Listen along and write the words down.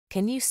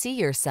Can you see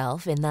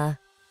yourself in the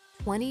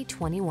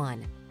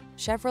 2021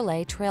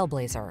 Chevrolet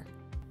TrailBlazer?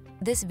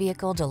 This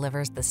vehicle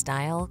delivers the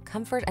style,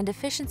 comfort, and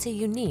efficiency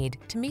you need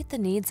to meet the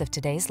needs of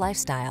today's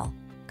lifestyle.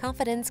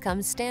 Confidence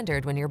comes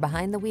standard when you're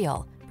behind the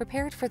wheel,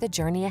 prepared for the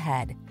journey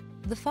ahead.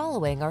 The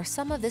following are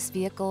some of this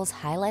vehicle's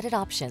highlighted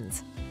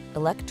options: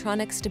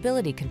 electronic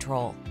stability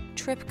control,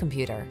 trip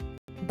computer,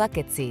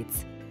 bucket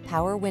seats,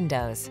 power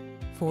windows,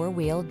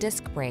 four-wheel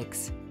disc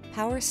brakes,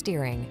 power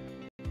steering.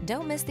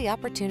 Don't miss the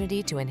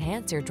opportunity to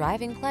enhance your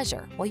driving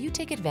pleasure while you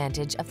take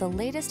advantage of the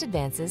latest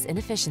advances in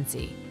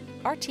efficiency.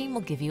 Our team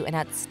will give you an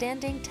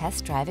outstanding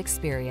test drive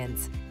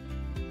experience.